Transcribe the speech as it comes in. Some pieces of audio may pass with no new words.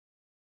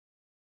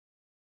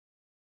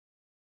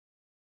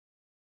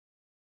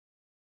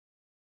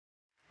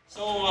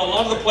So a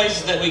lot of the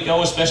places that we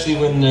go, especially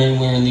when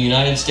we're in the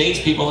United States,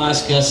 people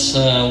ask us,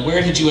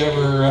 where did you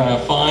ever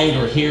find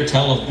or hear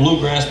tell of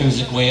bluegrass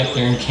music way up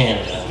there in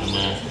Canada?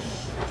 And,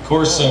 of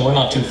course, we're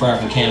not too far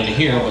from Canada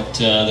here, but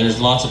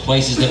there's lots of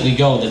places that we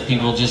go that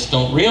people just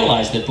don't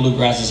realize that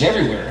bluegrass is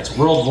everywhere. It's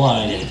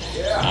worldwide,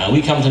 and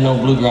we come to know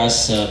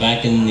bluegrass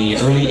back in the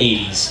early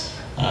 80s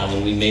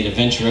when we made a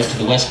venture out to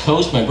the West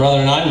Coast. My brother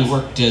and I, we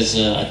worked as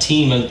a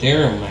team out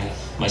there, and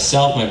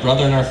myself, my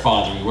brother, and our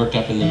father, we worked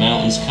up in the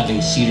mountains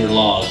cutting cedar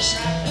logs,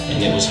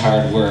 and it was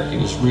hard work. It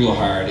was real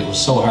hard. It was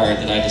so hard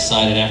that I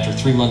decided after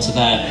 3 months of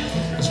that,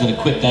 I was going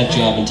to quit that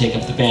job and take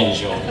up the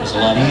banjo. It was a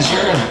lot easier,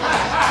 and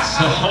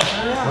so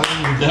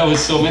that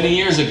was so many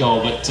years ago,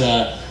 but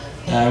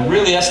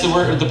really that's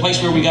the place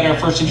where we got our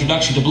first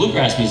introduction to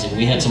bluegrass music.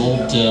 We had some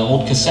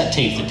old cassette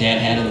tapes that Dad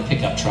had in the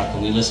pickup truck,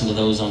 and we listened to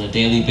those on a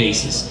daily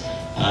basis,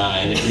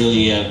 and it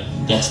really,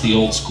 that's the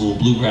old school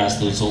bluegrass,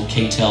 those old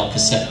K-Tel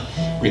cassette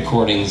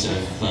recordings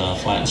of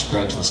Flatt and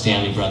Scruggs and the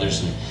Stanley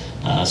Brothers.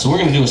 And so we're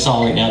going to do a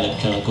song right now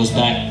that goes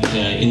back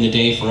in the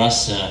day for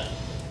us,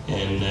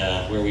 and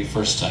where we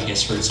first, I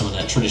guess, heard some of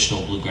that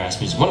traditional bluegrass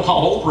music. One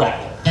called Old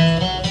Rattler.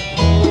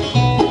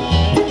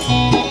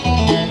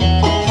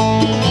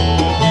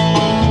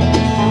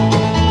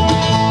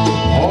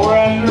 Old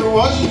Rattler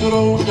was a good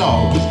old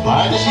dog, as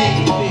blind as he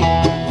could be.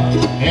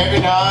 Every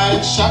night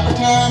at supper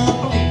time, I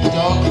believe the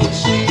dog would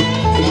see.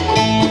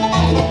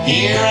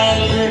 Here,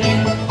 Rattler,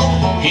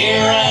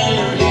 here,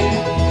 Rattler,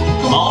 here.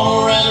 Come on,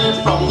 old Rattler,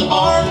 from the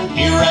barn.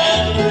 Here,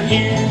 Rattler,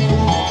 here.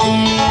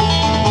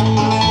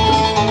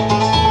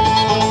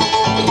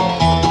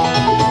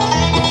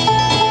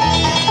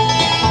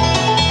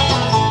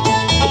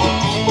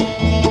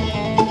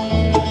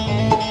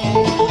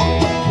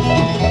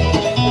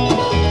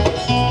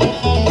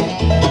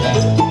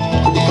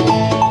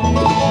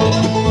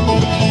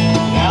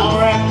 Now,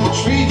 Rattler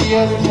tree the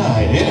other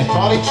night in a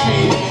trolley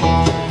tree.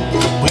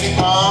 When he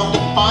come to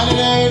find it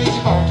out, he's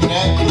barking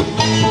at me.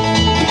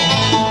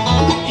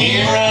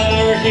 Here,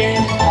 Rattler,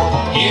 here.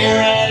 Here,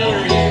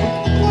 Rattler, here.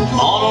 Come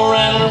on, old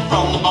Rattler,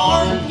 from the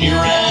barn. Here,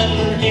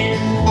 Rattler, here.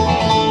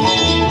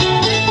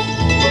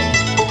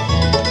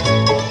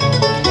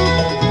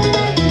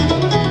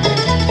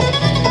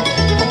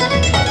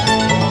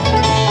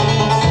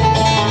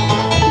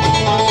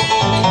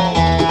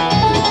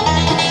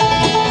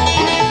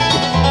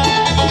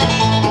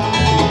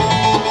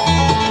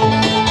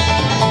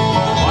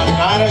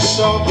 I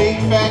saw a big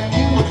fat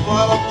coon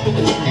climb up in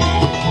the tree.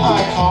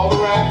 I called the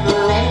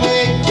Rattler right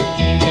away to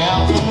keep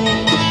down from me.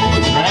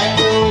 The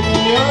Rattler wouldn't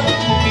do it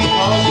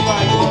because he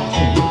might walk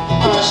through.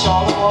 I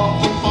saw him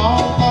walk too far,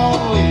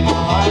 called away to the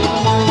light of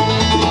the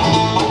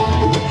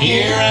moon.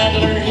 Here,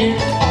 Rattler, here.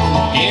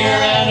 Here,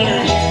 Rattler,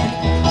 here.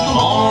 Come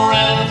on,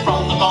 Rattler,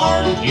 from the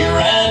barn. Here,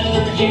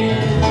 Rattler, here.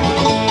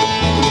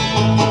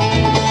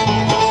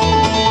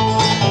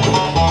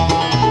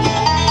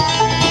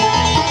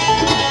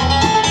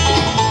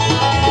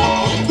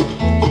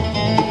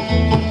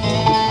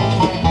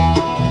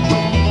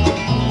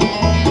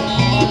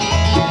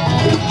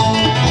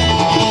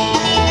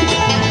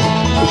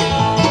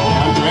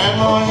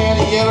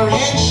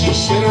 She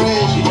set her,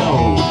 as you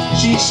know,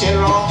 she set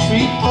her on a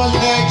tree, 'cause her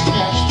dad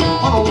snatched her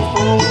one old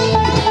fool.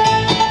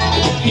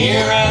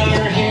 Here,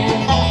 Rattler, here.